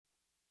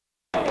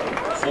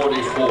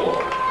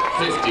44,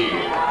 50,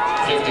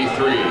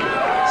 53,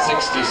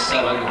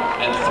 67,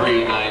 and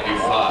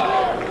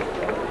 395.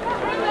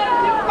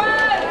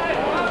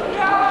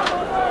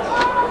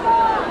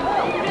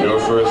 Your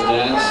first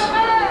dance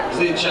is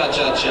the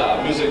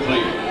cha-cha-cha. Music,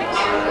 please.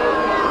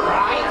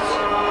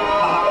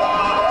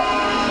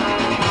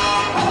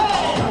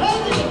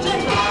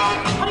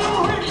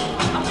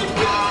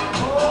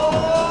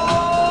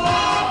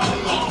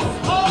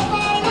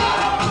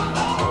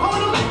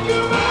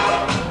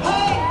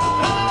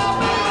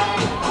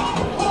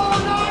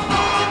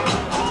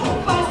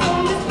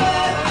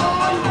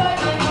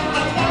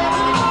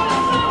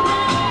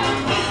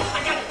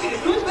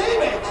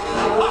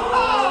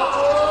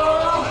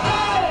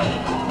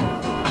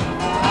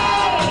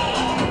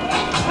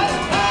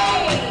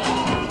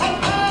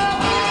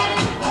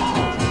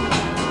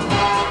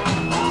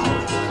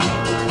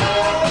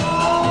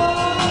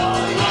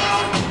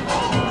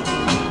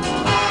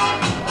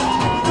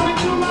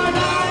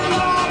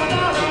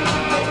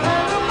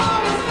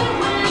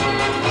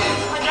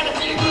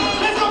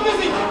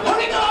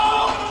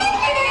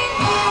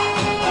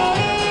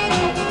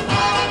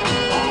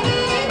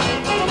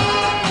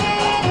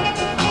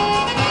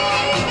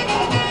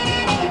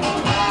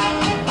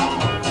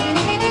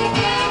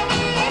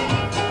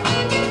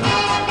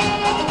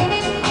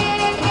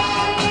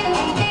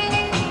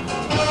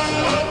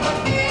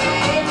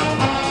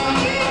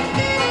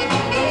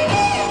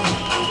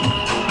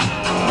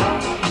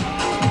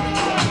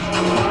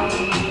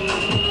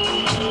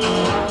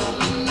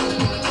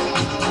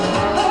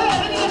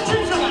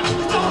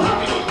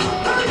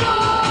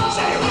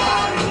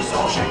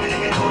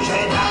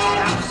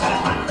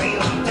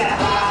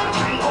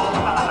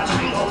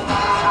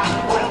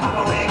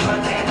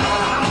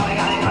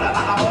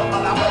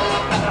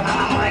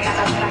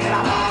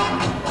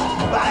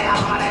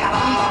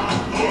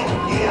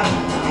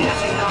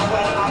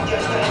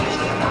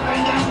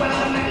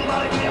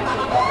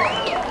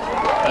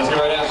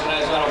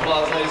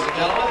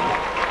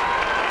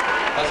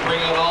 Let's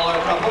bring in all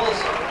our couples.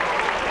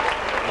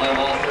 We'll have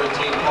all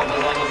 13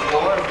 couples on the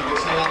floor. If you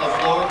could stay on the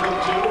floor, group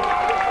 2.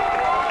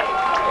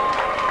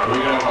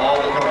 We're going to have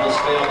all the couples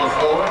stay on the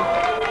floor.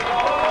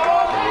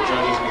 So the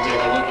judges can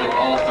take a look at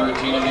all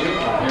 13 of you,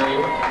 compare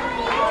you.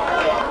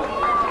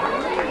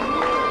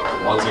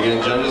 Once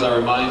again, judges, I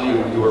remind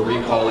you, you are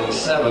recalling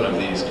 7 of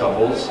these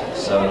couples,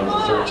 7 of the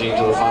 13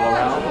 to the final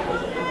round.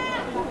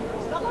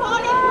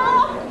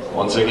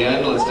 Once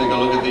again, let's take a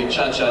look at the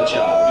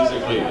cha-cha-cha.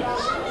 Music,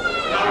 please.